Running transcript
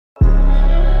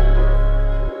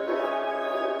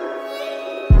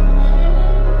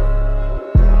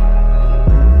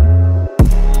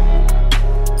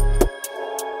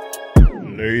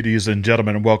Ladies and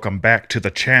gentlemen, welcome back to the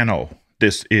channel.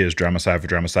 This is DramaSydE for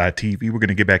DramaSydE TV. We're going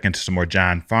to get back into some more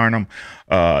John Farnham.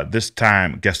 This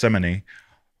time, Gethsemane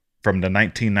from the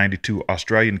 1992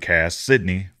 Australian cast,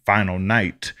 Sydney, Final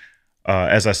Night.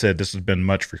 As I said, this has been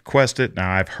much requested.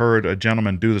 Now, I've heard a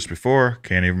gentleman do this before.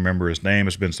 Can't even remember his name.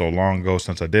 It's been so long ago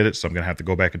since I did it, so I'm going to have to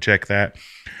go back and check that.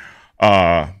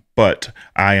 But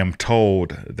I am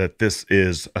told that this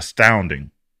is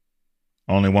astounding.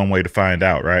 Only one way to find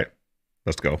out, right?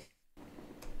 Let's go.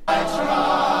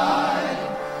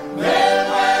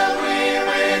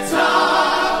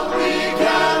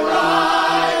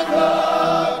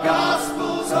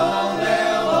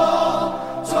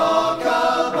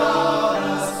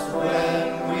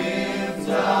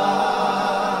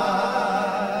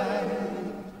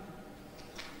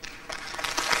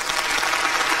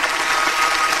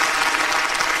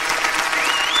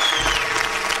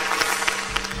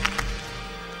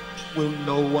 Will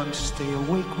no one stay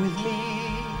awake with me?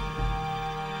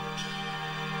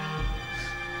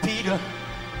 Peter,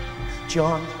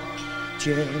 John,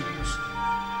 James.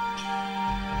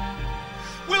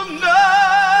 Will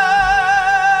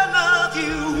none of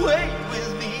you wait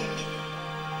with me?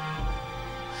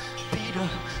 Peter,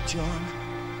 John,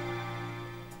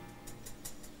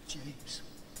 James.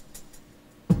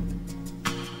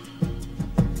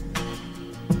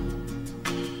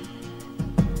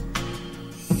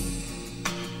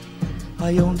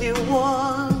 I only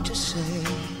want to say,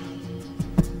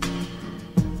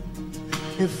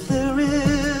 if there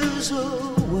is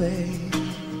a way,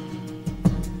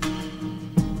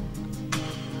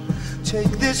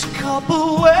 take this cup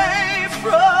away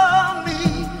from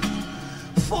me,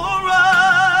 for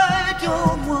I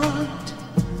don't want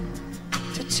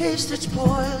to taste its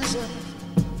poison,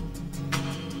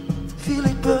 feel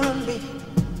it burn me.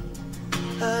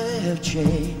 I have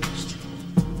changed,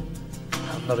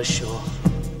 I'm not as sure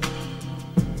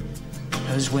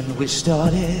as when we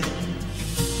started.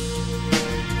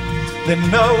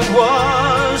 Then I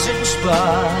was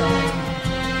inspired.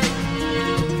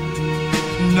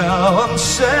 Now I'm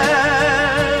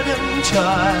sad and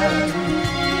tired.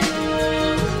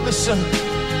 Listen,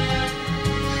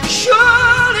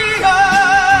 surely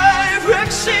I've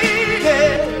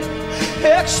exceeded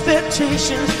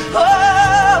expectations.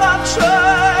 Oh, I've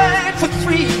tried for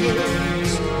 3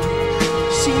 years,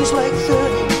 seems like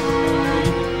 30.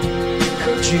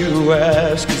 Could you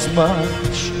ask as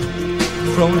much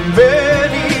from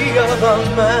many other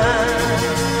men?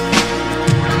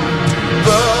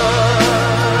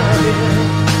 But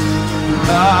if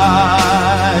I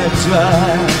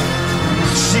die,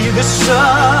 see the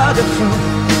side of truth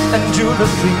and do the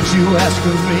things you ask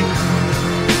of me.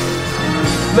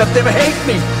 Let them hate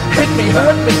me, hurt me,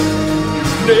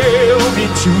 nail me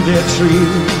to their tree.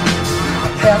 I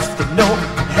have to know,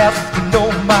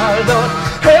 my Lord.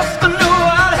 Have to know,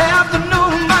 I'd have to know,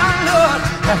 my Lord.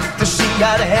 Have to see,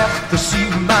 I'd have to see,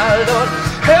 my Lord.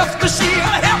 Have to see,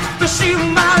 I'd have to see,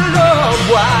 my Lord.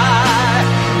 Why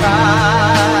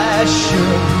I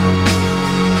should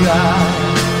die?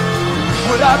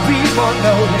 Would I be more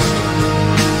noticed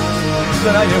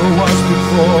than I ever was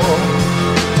before?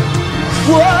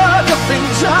 Would the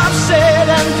things I've said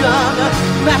and done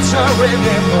matter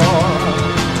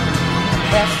anymore?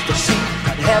 Have to see,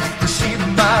 I'd have to see,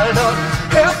 my Lord.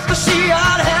 Have to see,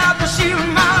 I'd have to see,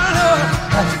 my Lord.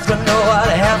 Have to know,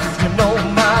 I'd have to know,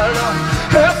 my Lord.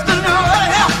 Have to know,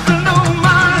 I'd have to know,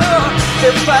 my Lord.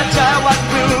 If I die, what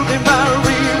will be my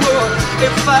reward?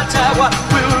 If I die, what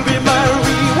will be my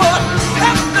reward?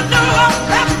 Have to know, I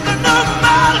have to know,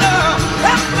 my Lord.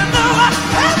 Have to know, I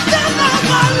have to know,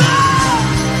 my Lord.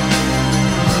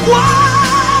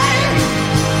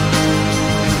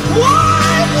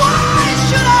 Why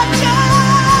should I die?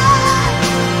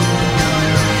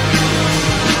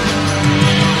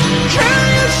 Can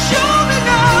you show me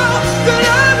now that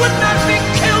I would not be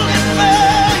killed in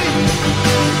vain?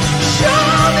 Show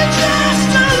me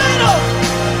just a little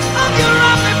of your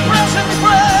omnipresent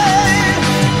brain.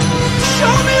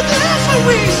 Show me there's a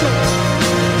reason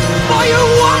for you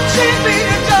wanting me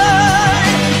to die.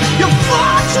 You're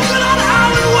far too good on how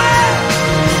and where,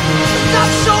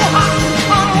 not so hot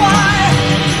on why.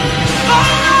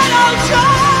 Alright, I'll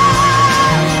die.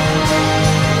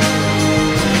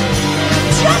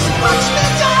 Just watch me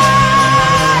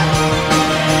die.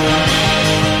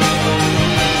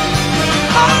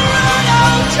 Alright,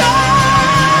 I'll die.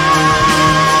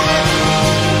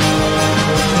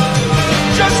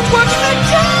 Just watch me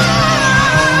die.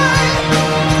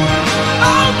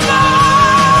 I'll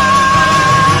die.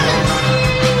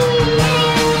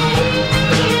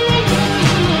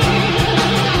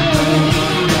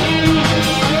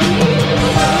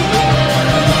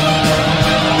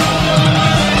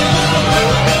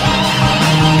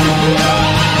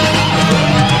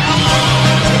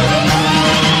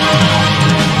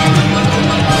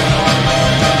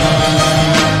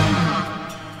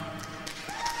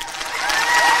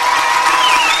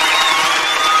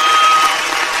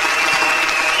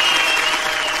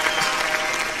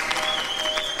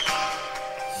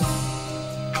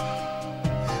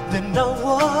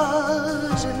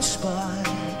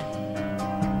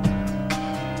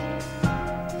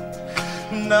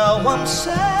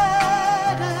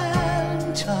 sad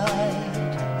and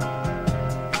tired.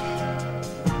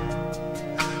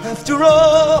 After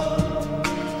all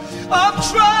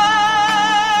I've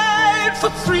tried for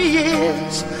 3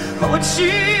 years, oh, it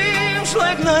seems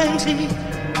like 90.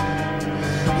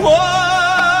 Why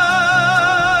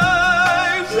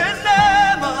then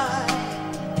am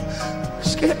I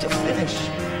scared to finish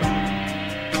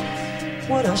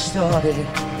what I started?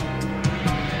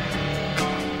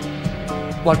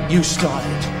 What you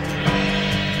started,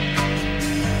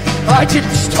 I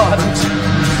didn't start it.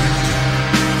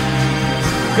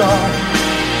 God,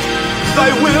 thy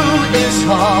will is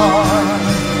hard,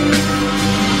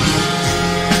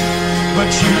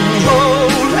 but you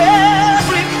hold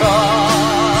every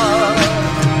card.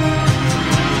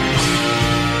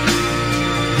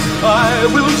 I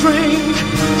will drink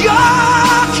your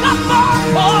cup of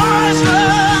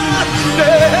poison,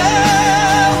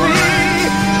 nail me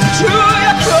to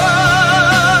your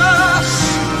cross,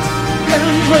 and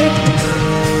break me,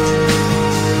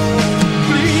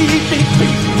 bleed me,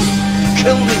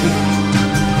 kill me,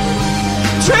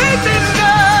 take me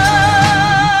now.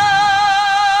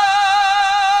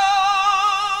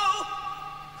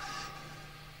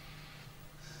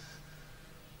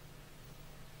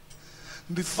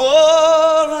 Before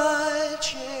I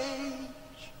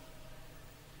change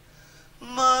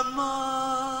my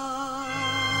mind.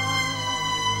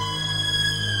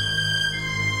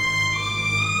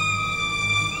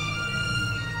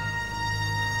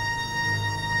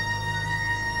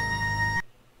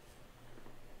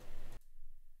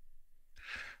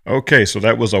 Okay, so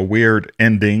that was a weird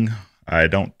ending. I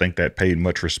don't think that paid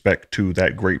much respect to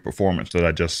that great performance that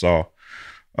I just saw.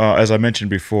 As I mentioned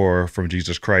before, from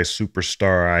Jesus Christ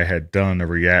Superstar, I had done a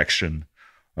reaction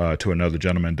to another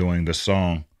gentleman doing this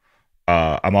song.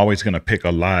 I'm always going to pick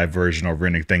a live version over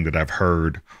anything that I've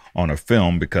heard on a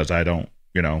film because I don't,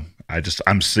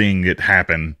 I'm seeing it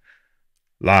happen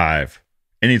live.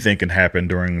 Anything can happen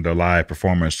during the live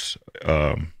performance.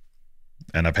 And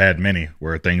I've had many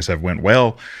where things have went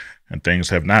well and things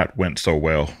have not went so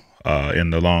well in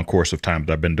the long course of time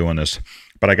that I've been doing this.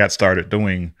 But I got started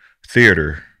doing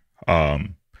theater,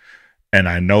 and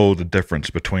I know the difference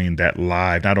between that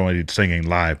live, not only singing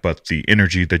live, but the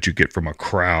energy that you get from a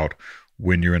crowd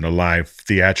when you're in a live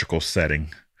theatrical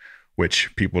setting,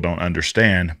 which people don't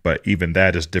understand, but even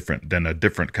that is different than a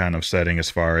different kind of setting as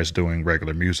far as doing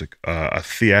regular music. A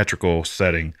theatrical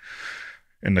setting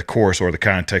in the course or the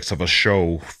context of a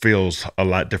show feels a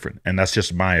lot different, and that's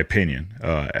just my opinion,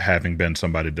 having been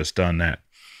somebody that's done that.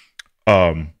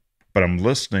 But I'm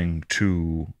listening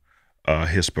to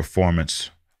his performance,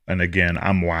 and again,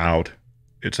 I'm wowed.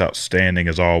 It's outstanding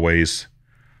as always.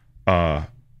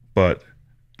 But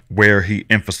where he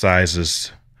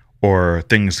emphasizes or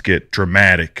things get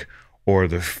dramatic or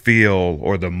the feel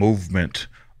or the movement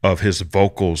of his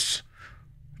vocals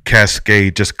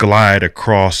cascade, just glide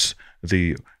across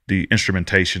the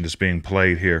instrumentation that's being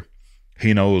played here.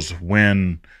 He knows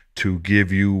when to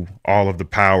give you all of the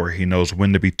power. He knows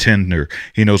when to be tender.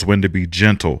 He knows when to be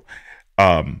gentle.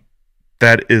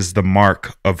 That is the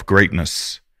mark of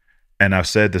greatness. And I've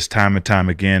said this time and time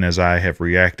again as I have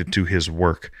reacted to his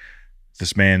work.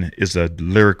 This man is a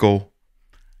lyrical,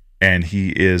 and he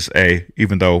is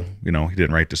even though, he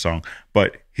didn't write the song,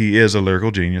 but he is a lyrical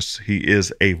genius. He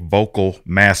is a vocal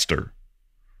master.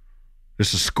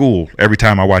 This is school. Every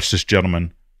time I watch this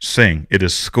gentleman sing, it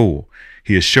is school.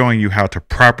 He is showing you how to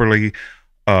properly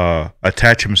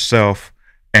attach himself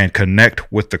and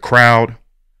connect with the crowd.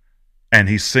 And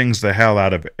he sings the hell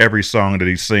out of every song that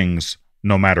he sings,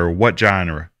 no matter what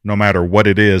genre, no matter what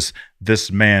it is. This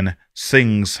man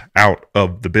sings out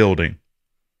of the building.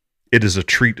 It is a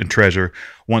treat and treasure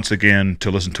once again to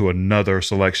listen to another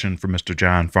selection from Mr.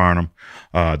 John Farnham.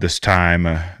 This time,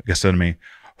 Gethsemane,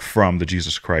 from the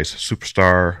Jesus Christ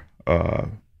Superstar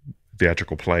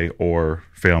theatrical play or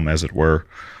film, as it were.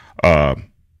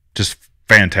 Just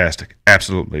fantastic.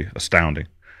 Absolutely astounding.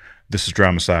 This is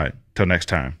DramaSydE. Till next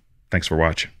time. Thanks for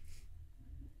watching.